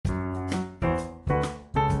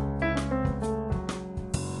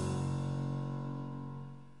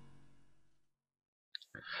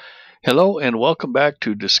Hello and welcome back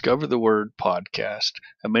to Discover the Word podcast,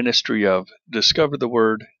 a ministry of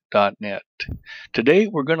discovertheword.net. Today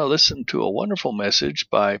we're going to listen to a wonderful message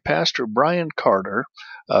by Pastor Brian Carter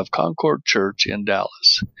of Concord Church in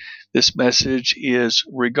Dallas. This message is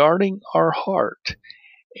regarding our heart,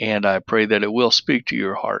 and I pray that it will speak to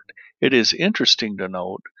your heart. It is interesting to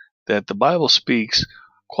note that the Bible speaks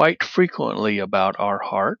quite frequently about our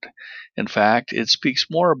heart. In fact, it speaks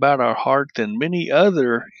more about our heart than many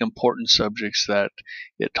other important subjects that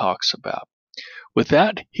it talks about. With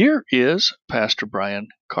that, here is Pastor Brian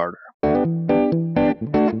Carter.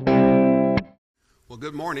 Well,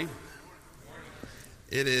 good morning.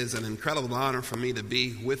 It is an incredible honor for me to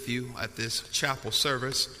be with you at this chapel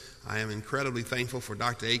service. I am incredibly thankful for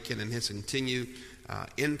Dr. Aiken and his continued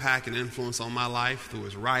impact and influence on my life through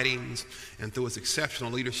his writings and through his exceptional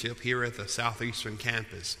leadership here at the Southeastern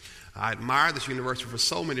campus. I admire this university for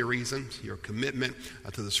so many reasons: your commitment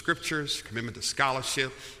to the scriptures, commitment to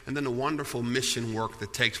scholarship, and then the wonderful mission work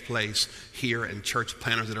that takes place here and church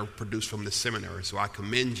planners that are produced from the seminary. So I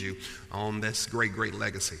commend you on this great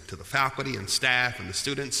legacy. To the faculty and staff and the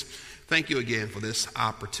students, thank you again for this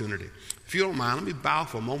opportunity. If you don't mind, let me bow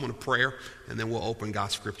for a moment of prayer, and then we'll open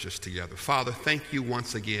God's scriptures together. Father, thank you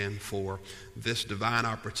once again for this divine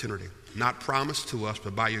opportunity, not promised to us,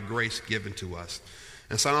 but by your grace given to us.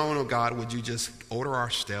 And so, oh God, would you just order our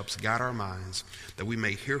steps, guide our minds, that we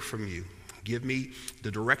may hear from you. Give me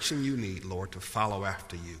the direction you need, Lord, to follow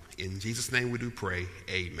after you. In Jesus' name we do pray,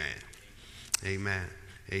 amen. Amen.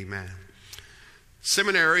 Amen.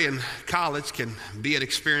 Seminary and college can be an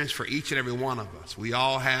experience for each and every one of us. We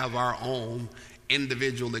all have our own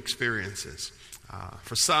individual experiences.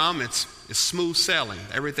 For some, it's smooth sailing.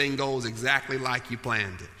 Everything goes exactly like you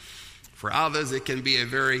planned it. For others, it can be a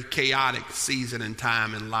very chaotic season and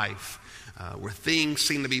time in life, where things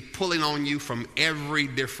seem to be pulling on you from every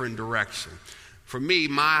different direction. For me,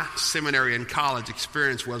 my seminary and college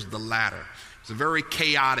experience was the latter. It was a very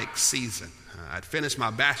chaotic season. I'd finished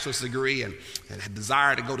my bachelor's degree and had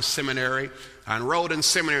desired to go to seminary. I enrolled in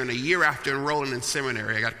seminary, and a year after enrolling in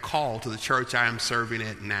seminary, I got called to the church I am serving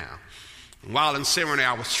at now. And while in seminary,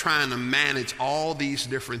 I was trying to manage all these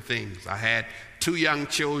different things. I had 2 young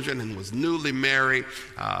children and was newly married,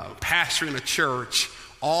 pastoring a church.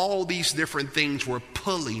 All these different things were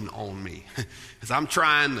pulling on me as I'm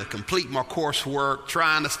trying to complete my coursework,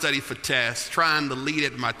 trying to study for tests, trying to lead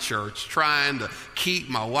at my church, trying to keep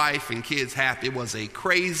my wife and kids happy. It was a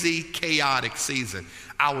crazy, chaotic season.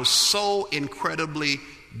 I was so incredibly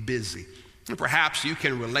busy. And perhaps you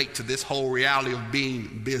can relate to this whole reality of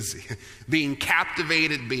being busy, being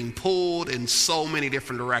captivated, being pulled in so many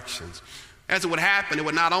different directions. As it would happen, it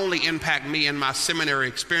would not only impact me and my seminary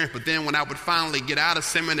experience, but then when I would finally get out of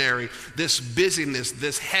seminary, this busyness,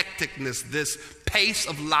 this hecticness, this pace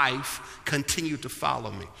of life continued to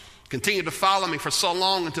follow me. Continued to follow me for so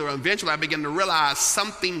long until eventually I began to realize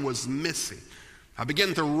something was missing. I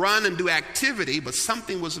began to run and do activity, but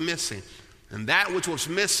something was missing. And that which was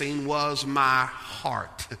missing was my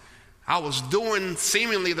heart. I was doing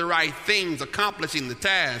seemingly the right things, accomplishing the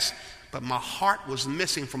task, but my heart was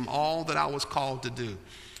missing from all that I was called to do.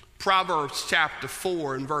 Proverbs chapter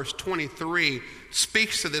 4 and verse 23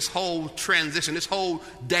 speaks to this whole transition, this whole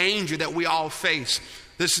danger that we all face.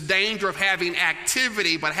 This danger of having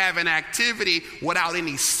activity, but having activity without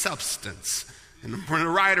any substance. And when the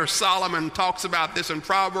writer Solomon talks about this in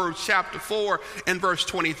Proverbs chapter 4 and verse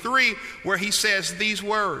 23, where he says these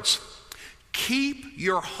words: "Keep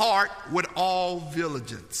your heart with all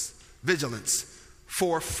vigilance,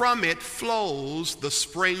 for from it flows the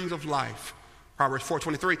springs of life." Proverbs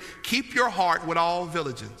 4:23, "Keep your heart with all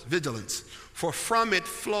vigilance, for from it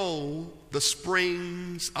flow the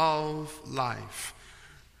springs of life."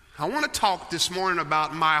 I want to talk this morning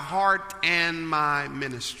about my heart and my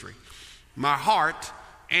ministry. My heart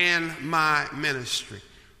and my ministry.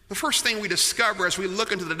 The first thing we discover as we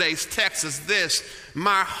look into today's text is this: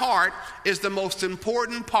 my heart is the most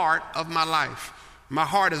important part of my life. My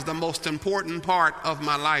heart is the most important part of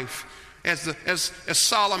my life. As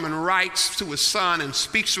Solomon writes to his son and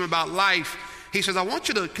speaks to him about life, he says, I want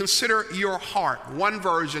you to consider your heart. One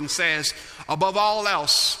version says, above all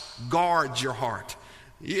else, guard your heart.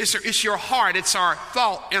 It's your heart, it's our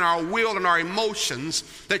thought and our will and our emotions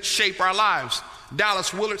that shape our lives.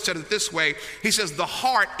 Dallas Willard said it this way. He says, the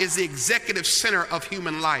heart is the executive center of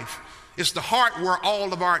human life. It's the heart where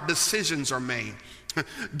all of our decisions are made.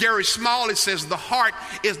 Gary Smalley says the heart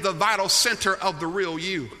is the vital center of the real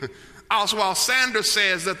you. Oswald Sanders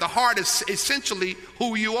says that the heart is essentially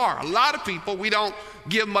who you are. A lot of people, we don't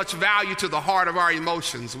give much value to the heart of our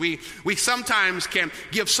emotions. We sometimes can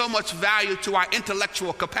give so much value to our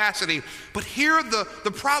intellectual capacity. But here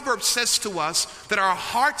the proverb says to us that our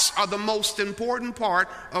hearts are the most important part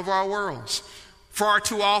of our worlds. Far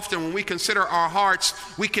too often when we consider our hearts,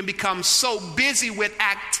 we can become so busy with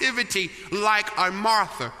activity like a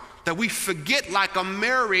Martha, that we forget like a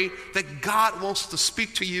Mary that God wants to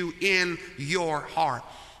speak to you in your heart.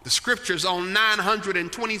 The scriptures on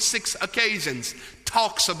 926 occasions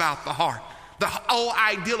talks about the heart. The whole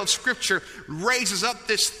ideal of scripture raises up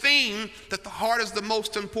this theme that the heart is the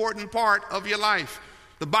most important part of your life.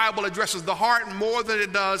 The Bible addresses the heart more than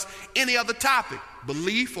it does any other topic.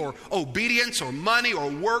 Belief or obedience or money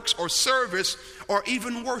or works or service or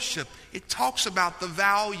even worship. It talks about the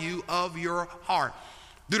value of your heart.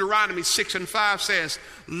 Deuteronomy 6:5 says,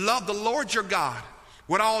 love the Lord your God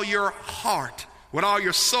with all your heart, with all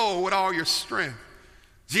your soul, with all your strength.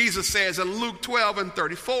 Jesus says in Luke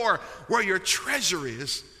 12:34, where your treasure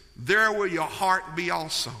is, there will your heart be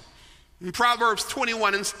also. And Proverbs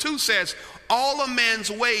 21:2 says, all a man's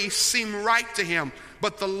ways seem right to him,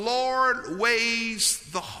 but the Lord weighs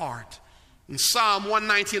the heart. And Psalm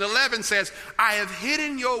 119:11 says, I have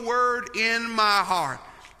hidden your word in my heart,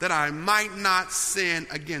 that I might not sin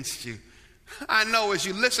against you. I know as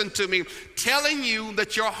you listen to me, telling you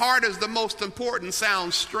that your heart is the most important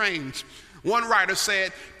sounds strange. One writer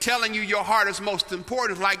said, telling you your heart is most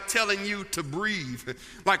important is like telling you to breathe.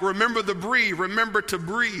 Like remember to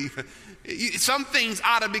breathe. Some things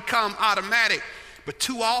ought to become automatic, but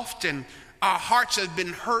too often our hearts have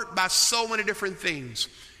been hurt by so many different things.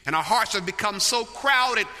 And our hearts have become so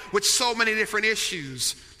crowded with so many different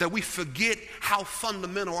issues that we forget how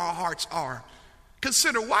fundamental our hearts are.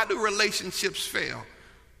 Consider, why do relationships fail?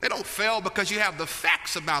 They don't fail because you have the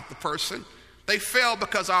facts about the person. They fail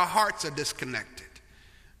because our hearts are disconnected.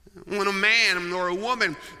 When a man or a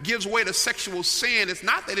woman gives way to sexual sin, it's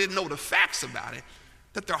not they didn't know the facts about it,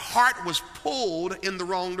 that their heart was pulled in the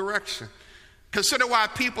wrong direction. Consider why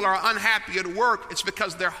people are unhappy at work. It's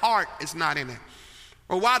because their heart is not in it.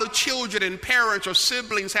 Or why do children and parents or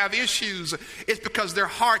siblings have issues? It's because their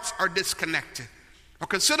hearts are disconnected. Or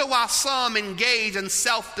consider why some engage in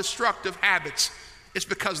self-destructive habits. It's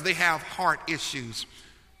because they have heart issues.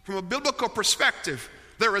 From a biblical perspective,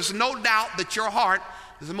 there is no doubt that your heart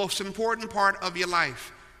is the most important part of your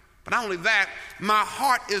life. But not only that, my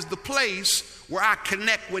heart is the place where I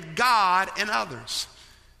connect with God and others.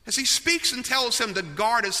 As he speaks and tells him to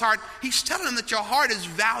guard his heart, he's telling him that your heart is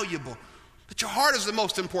valuable. That your heart is the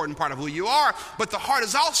most important part of who you are, but the heart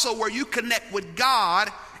is also where you connect with God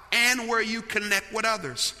and where you connect with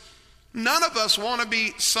others. None of us want to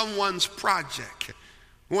be someone's project.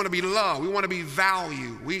 We want to be loved. We want to be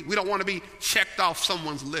valued. We don't want to be checked off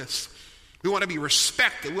someone's list. We want to be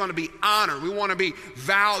respected. We want to be honored. We want to be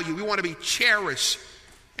valued. We want to be cherished.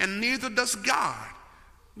 And neither does God.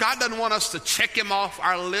 God doesn't want us to check him off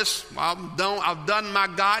our list. I've done my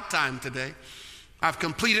God time today. I've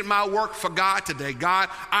completed my work for God today. God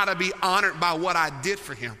ought to be honored by what I did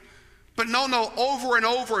for him. But no, over and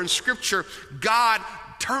over in Scripture, God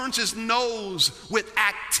turns his nose with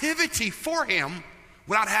activity for him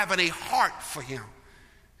without having a heart for him.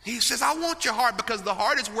 He says, I want your heart because the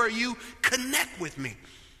heart is where you connect with me.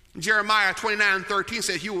 Jeremiah 29:13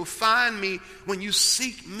 says, you will find me when you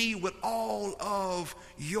seek me with all of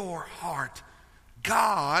your heart.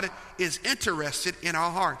 God is interested in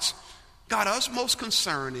our hearts. God's utmost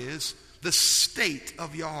concern is the state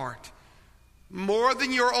of your heart. More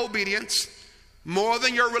than your obedience, more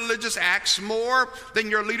than your religious acts, more than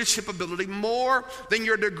your leadership ability, more than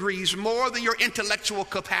your degrees, more than your intellectual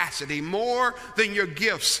capacity, more than your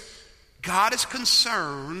gifts. God is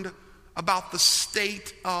concerned about the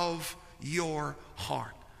state of your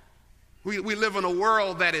heart. We live in a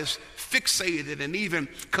world that is fixated and even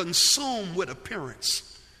consumed with appearance.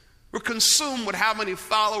 We're consumed with how many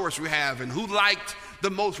followers we have and who liked the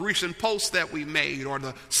most recent post that we made or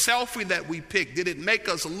the selfie that we picked. Did it make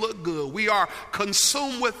us look good? We are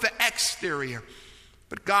consumed with the exterior.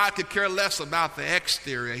 But God could care less about the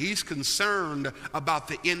exterior. He's concerned about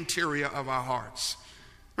the interior of our hearts.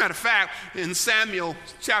 Matter of fact, in Samuel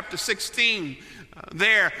chapter 16,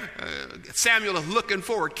 Samuel is looking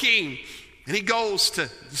for a king. And he goes to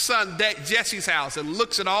his son Jesse's house and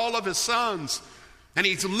looks at all of his sons. And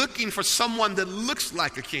he's looking for someone that looks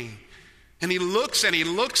like a king. And he looks and he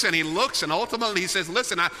looks and he looks. And ultimately he says,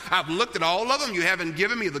 listen, I've looked at all of them. You haven't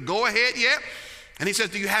given me the go-ahead yet. And he says,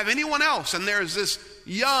 do you have anyone else? And there's this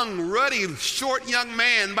young, ruddy, short young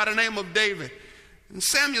man by the name of David. And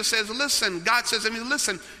Samuel says, listen, God says,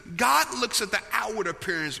 listen, God looks at the outward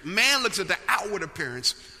appearance. Man looks at the outward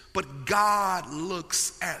appearance, but God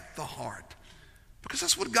looks at the heart. Because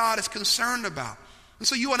that's what God is concerned about. And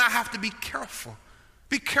so you and I have to be careful.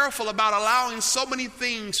 Be careful about allowing so many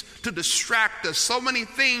things to distract us, so many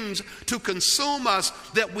things to consume us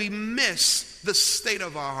that we miss the state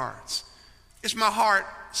of our hearts. Is my heart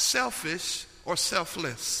selfish or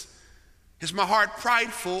selfless? Is my heart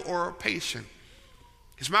prideful or patient?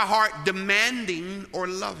 Is my heart demanding or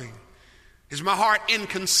loving? Is my heart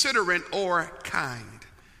inconsiderate or kind?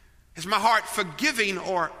 Is my heart forgiving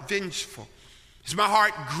or vengeful? Is my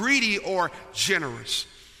heart greedy or generous?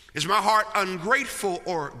 Is my heart ungrateful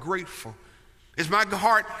or grateful? Is my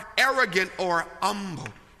heart arrogant or humble?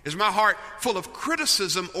 Is my heart full of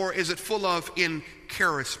criticism or is it full of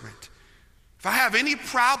encouragement? If I have any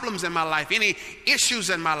problems in my life, any issues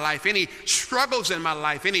in my life, any struggles in my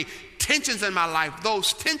life, any tensions in my life,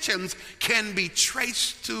 those tensions can be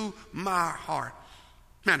traced to my heart.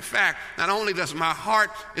 Matter of fact, not only does my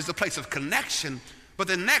heart is the place of connection, but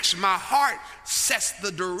the next, my heart sets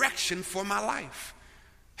the direction for my life.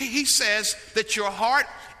 He says that your heart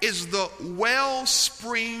is the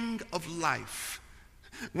wellspring of life.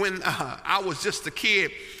 When I was just a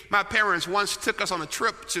kid, my parents once took us on a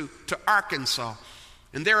trip to Arkansas.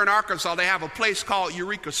 And there in Arkansas, they have a place called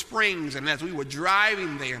Eureka Springs. And as we were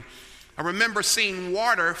driving there, I remember seeing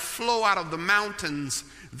water flow out of the mountains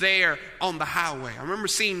there on the highway. I remember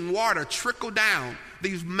seeing water trickle down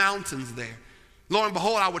these mountains there. Lo and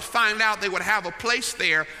behold, I would find out they would have a place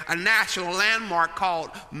there, a national landmark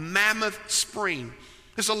called Mammoth Spring.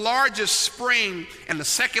 It's the largest spring and the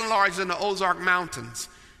second largest in the Ozark Mountains.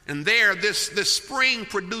 And there, this spring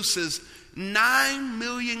produces 9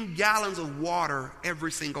 million gallons of water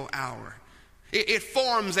every single hour. It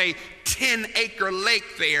forms a 10-acre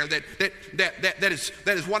lake there that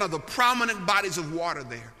is one of the prominent bodies of water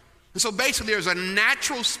there. And so basically there's a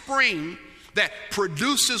natural spring that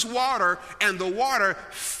produces water, and the water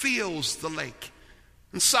fills the lake.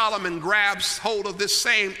 And Solomon grabs hold of this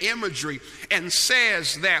same imagery and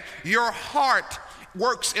says that your heart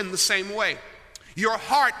works in the same way. Your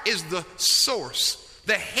heart is the source,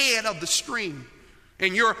 the head of the stream.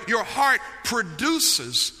 And your heart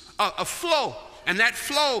produces a flow, and that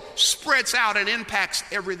flow spreads out and impacts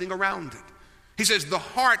everything around it. He says the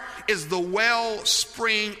heart is the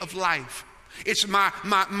wellspring of life. It's my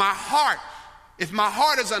heart. If my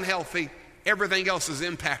heart is unhealthy, everything else is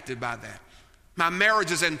impacted by that. My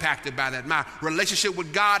marriage is impacted by that. My relationship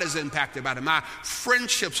with God is impacted by that. My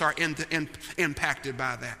friendships are impacted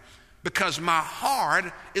by that. Because my heart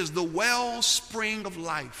is the wellspring of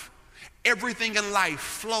life. Everything in life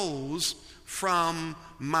flows from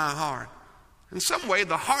my heart. In some way,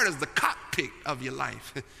 the heart is the cockpit of your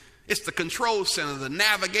life. It's the control center, the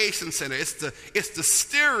navigation center. It's the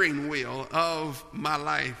steering wheel of my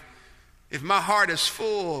life. If my heart is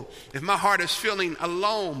full, if my heart is feeling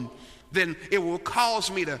alone, then it will cause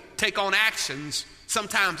me to take on actions,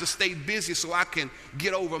 sometimes to stay busy so I can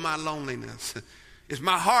get over my loneliness. If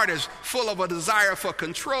my heart is full of a desire for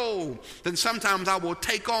control, then sometimes I will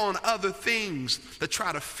take on other things to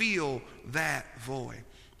try to fill that void.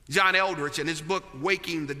 John Eldridge, in his book,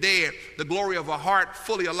 Waking the Dead, The Glory of a Heart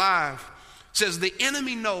Fully Alive, says the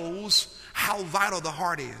enemy knows how vital the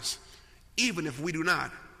heart is, even if we do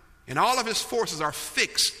not. And all of his forces are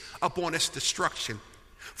fixed upon its destruction.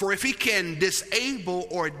 For if he can disable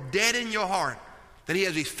or deaden your heart, then he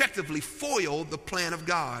has effectively foiled the plan of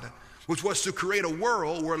God, which was to create a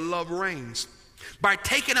world where love reigns. By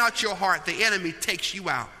taking out your heart, the enemy takes you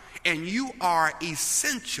out, and you are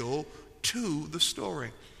essential to the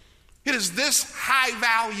story. It is this high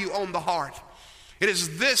value on the heart. It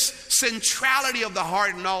is this centrality of the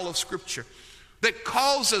heart in all of Scripture that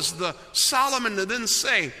causes the Solomon to then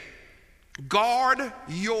say, guard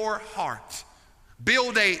your heart.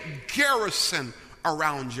 Build a garrison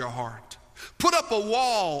around your heart. Put up a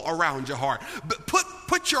wall around your heart.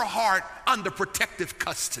 Put your heart under protective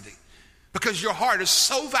custody. Because your heart is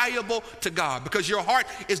so valuable to God. Because your heart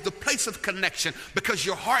is the place of connection. Because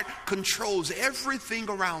your heart controls everything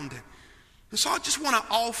around it. And so I just want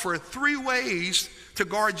to offer 3 ways to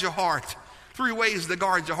guard your heart. 3 ways to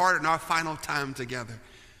guard your heart in our final time together.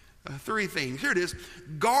 3 things. Here it is.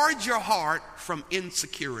 Guard your heart from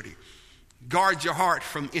insecurity. Guard your heart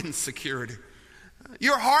from insecurity.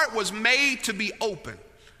 Your heart was made to be open.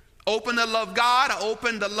 Open to love God,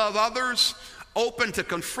 open to love others, open to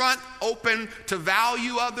confront, open to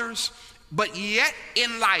value others. But yet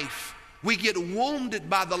in life, we get wounded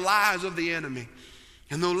by the lies of the enemy.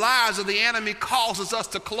 And the lies of the enemy causes us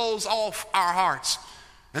to close off our hearts.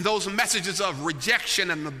 And those messages of rejection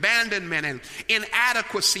and abandonment and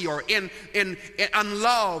inadequacy or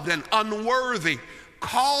unloved and unworthy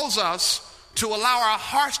cause us to allow our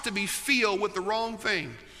hearts to be filled with the wrong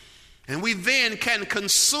thing. And we then can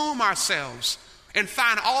consume ourselves and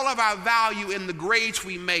find all of our value in the grades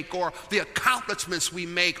we make or the accomplishments we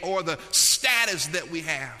make or the status that we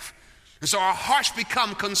have. And so our hearts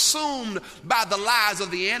become consumed by the lies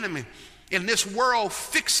of the enemy in this world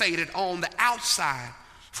fixated on the outside.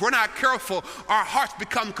 If we're not careful, our hearts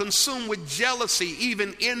become consumed with jealousy,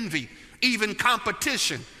 even envy, even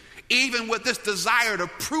competition, even with this desire to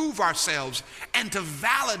prove ourselves and to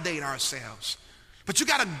validate ourselves. But you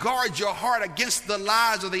got to guard your heart against the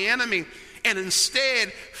lies of the enemy and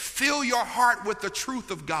instead fill your heart with the truth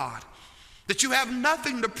of God, that you have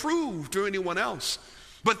nothing to prove to anyone else,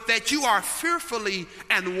 but that you are fearfully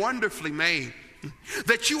and wonderfully made,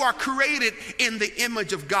 that you are created in the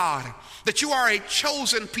image of God, that you are a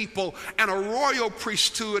chosen people and a royal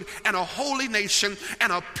priesthood and a holy nation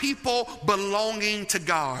and a people belonging to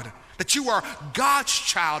God, that you are God's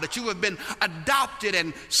child, that you have been adopted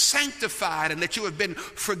and sanctified, and that you have been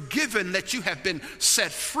forgiven, that you have been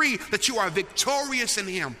set free, that you are victorious in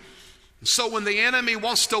Him. So when the enemy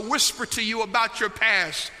wants to whisper to you about your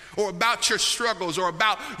past or about your struggles or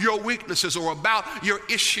about your weaknesses or about your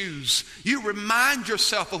issues, you remind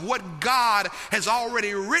yourself of what God has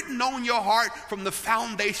already written on your heart from the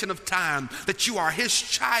foundation of time, that you are His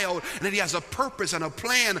child and that He has a purpose and a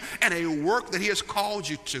plan and a work that He has called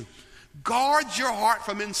you to. Guard your heart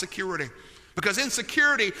from insecurity, because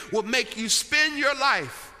insecurity will make you spend your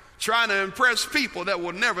life trying to impress people that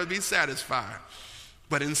will never be satisfied.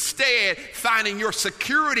 But instead, finding your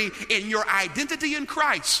security in your identity in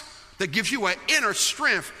Christ that gives you an inner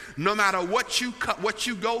strength no matter what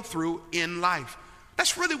you go through in life.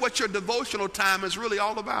 That's really what your devotional time is really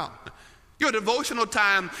all about. Your devotional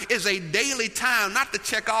time is a daily time, not to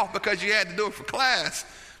check off because you had to do it for class,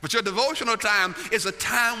 but your devotional time is a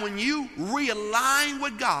time when you realign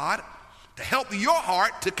with God to help your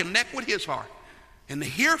heart to connect with His heart, and to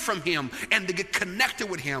hear from Him and to get connected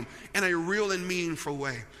with Him in a real and meaningful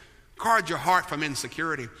way. Guard your heart from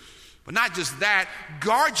insecurity. But not just that,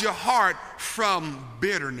 guard your heart from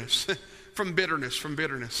bitterness, from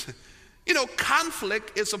bitterness. You know,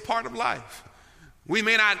 conflict is a part of life. We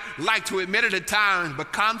may not like to admit it at times,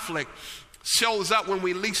 but conflict shows up when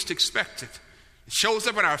we least expect it. It shows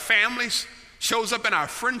up in our families, shows up in our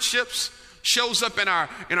friendships, shows up in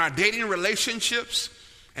our dating relationships.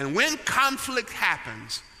 And when conflict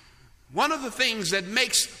happens, one of the things that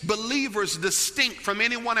makes believers distinct from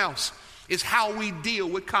anyone else is how we deal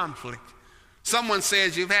with conflict. Someone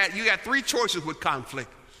says you got three choices with conflict.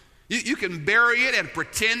 You can bury it and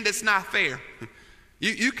pretend it's not there.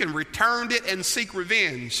 You can return it and seek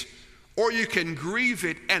revenge, or you can grieve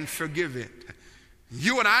it and forgive it.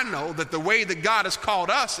 You and I know that the way that God has called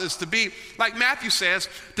us is to be, like Matthew says,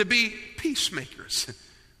 to be peacemakers.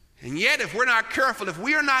 And yet, if we're not careful, if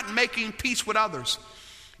we are not making peace with others,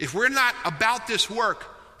 if we're not about this work,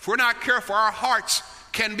 if we're not careful, our hearts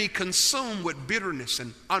can be consumed with bitterness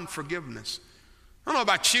and unforgiveness. I don't know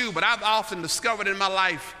about you, but I've often discovered in my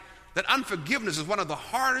life that unforgiveness is one of the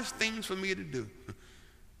hardest things for me to do.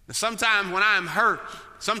 Sometimes when I'm hurt,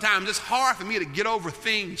 sometimes it's hard for me to get over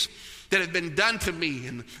things that have been done to me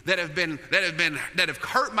and that have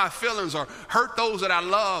hurt my feelings or hurt those that I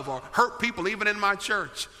love or hurt people even in my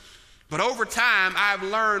church. But over time, I've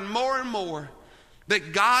learned more and more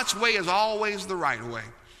that God's way is always the right way.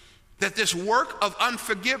 That this work of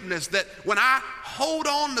unforgiveness, that when I hold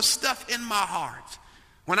on to stuff in my heart,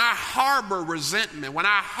 when I harbor resentment, when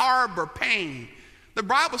I harbor pain, the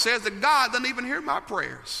Bible says that God doesn't even hear my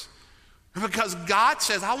prayers. Because God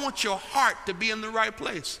says, I want your heart to be in the right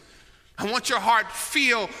place. I want your heart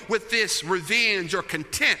filled with this revenge or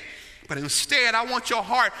content. But instead, I want your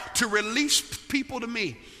heart to release people to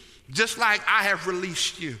me, just like I have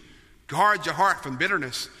released you. Guard your heart from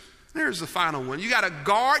bitterness. Here's the final one. You got to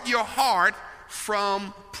guard your heart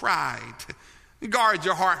from pride. Guard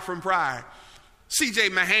your heart from pride. C.J.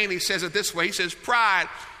 Mahaney says it this way. He says, pride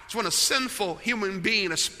is when a sinful human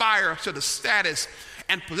being aspires to the status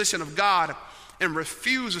and position of God and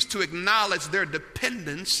refuses to acknowledge their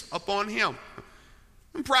dependence upon Him.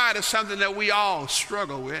 And pride is something that we all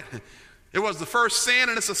struggle with. It was the first sin,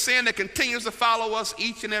 and it's a sin that continues to follow us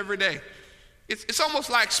each and every day. It's almost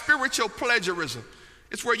like spiritual plagiarism.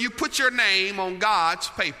 It's where you put your name on God's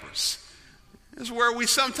papers. It's where we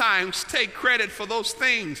sometimes take credit for those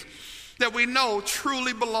things that we know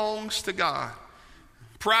truly belongs to God.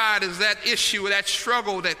 Pride is that issue, that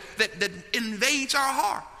struggle that invades our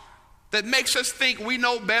heart, that makes us think we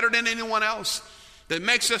know better than anyone else, that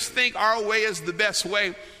makes us think our way is the best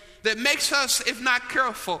way, that makes us, if not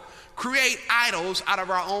careful, create idols out of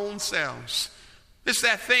our own selves. It's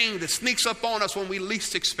that thing that sneaks up on us when we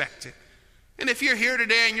least expect it. And if you're here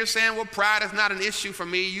today and you're saying, well, pride is not an issue for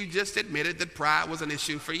me, you just admitted that pride was an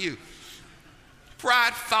issue for you.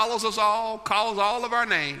 Pride follows us all, calls all of our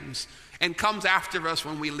names, and comes after us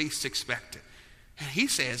when we least expect it. And he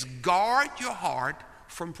says, guard your heart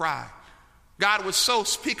from pride. God would so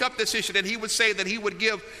speak up this issue that he would say that he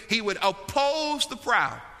would oppose the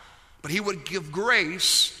proud, but he would give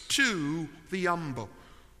grace to the humble.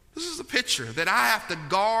 This is a picture that I have to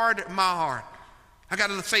guard my heart. I got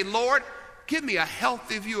to say, Lord, give me a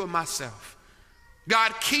healthy view of myself.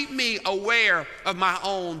 God, keep me aware of my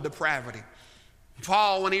own depravity.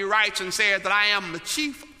 Paul, when he writes and says that I am the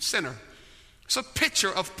chief sinner, it's a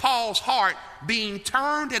picture of Paul's heart being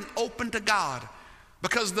turned and open to God,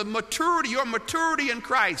 because your maturity in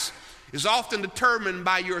Christ is often determined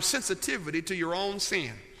by your sensitivity to your own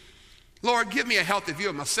sin. Lord, give me a healthy view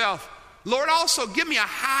of myself. Lord, also give me a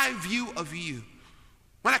high view of you.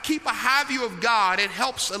 When I keep a high view of God, it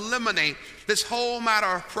helps eliminate this whole matter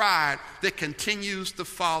of pride that continues to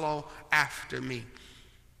follow after me.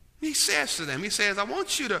 He says to them, he says, I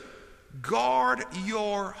want you to guard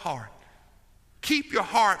your heart. Keep your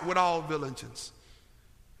heart with all diligence,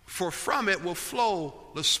 for from it will flow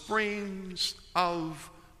the springs of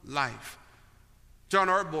life. John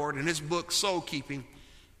Ortberg, in his book, Soul Keeping,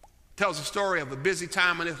 tells a story of a busy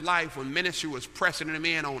time in his life when ministry was pressing him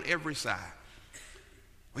in on every side.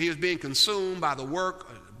 He was being consumed by the work,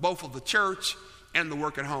 both of the church and the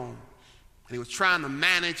work at home. And he was trying to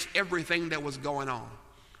manage everything that was going on,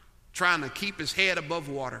 trying to keep his head above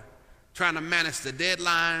water, trying to manage the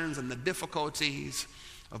deadlines and the difficulties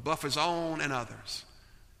of both his own and others.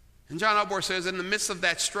 And John Ortberg says in the midst of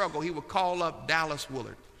that struggle, he would call up Dallas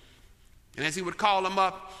Willard. And as he would call him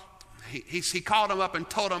up, he called him up and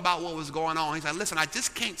told him about what was going on. He said, listen, I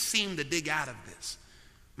just can't seem to dig out of this.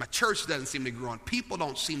 My church doesn't seem to be growing. People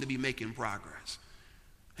don't seem to be making progress.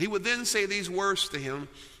 He would then say these words to him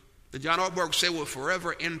that John Ortberg said will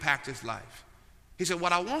forever impact his life. He said,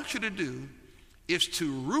 what I want you to do is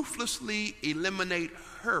to ruthlessly eliminate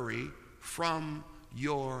hurry from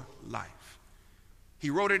your life. He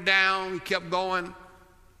wrote it down. He kept going.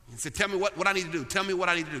 He said, tell me what I need to do. Tell me what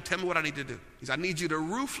I need to do. Tell me what I need to do. He said, I need you to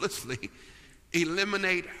ruthlessly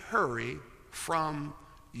eliminate hurry from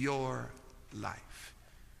your life.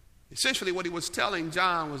 Essentially, what he was telling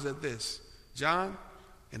John was that this, John,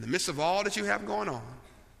 in the midst of all that you have going on,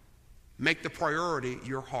 make the priority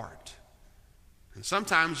your heart. And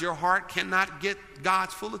sometimes your heart cannot get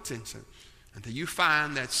God's full attention until you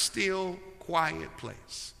find that still, quiet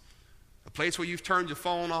place. A place where you've turned your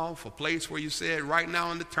phone off, a place where you said right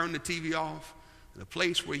now and turn the TV off, and a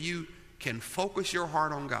place where you can focus your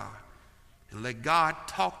heart on God and let God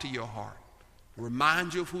talk to your heart,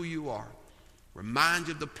 remind you of who you are, remind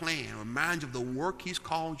you of the plan, remind you of the work he's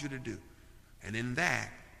called you to do. And in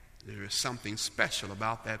that, there is something special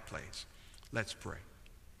about that place. Let's pray.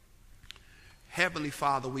 Heavenly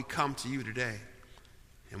Father, we come to you today,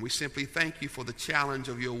 and we simply thank you for the challenge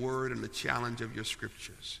of your word and the challenge of your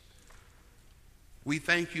scriptures. We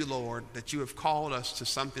thank you, Lord, that you have called us to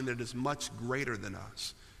something that is much greater than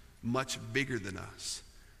us, much bigger than us.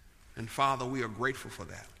 And Father, we are grateful for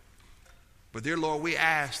that. But dear Lord, we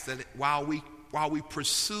ask that while we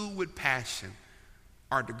pursue with passion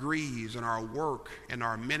our degrees and our work and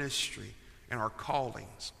our ministry and our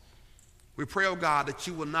callings, we pray, oh God, that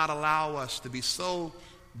you will not allow us to be so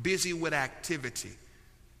busy with activity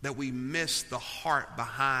that we miss the heart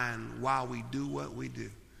behind why we do what we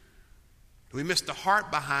do. We miss the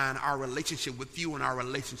heart behind our relationship with you and our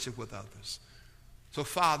relationship with others. So,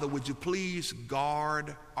 Father, would you please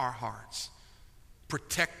guard our hearts,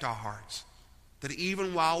 protect our hearts, that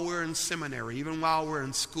even while we're in seminary, even while we're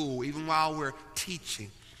in school, even while we're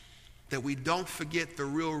teaching, that we don't forget the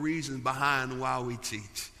real reason behind why we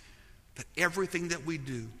teach, that everything that we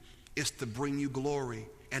do is to bring you glory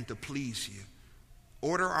and to please you.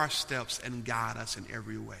 Order our steps and guide us in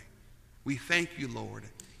every way. We thank you, Lord.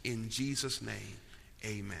 In Jesus' name,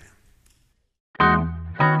 amen.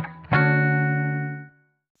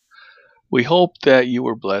 We hope that you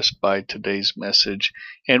were blessed by today's message,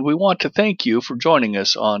 and we want to thank you for joining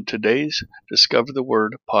us on today's Discover the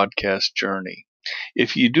Word podcast journey.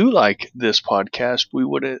 If you do like this podcast, we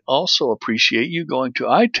would also appreciate you going to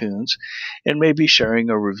iTunes and maybe sharing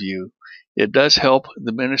a review. It does help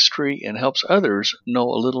the ministry and helps others know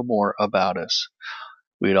a little more about us.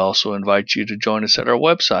 We'd also invite you to join us at our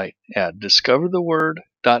website at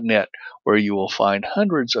discovertheword.net, where you will find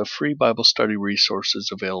hundreds of free Bible study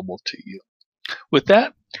resources available to you. With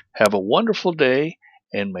that, have a wonderful day,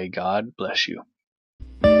 and may God bless you.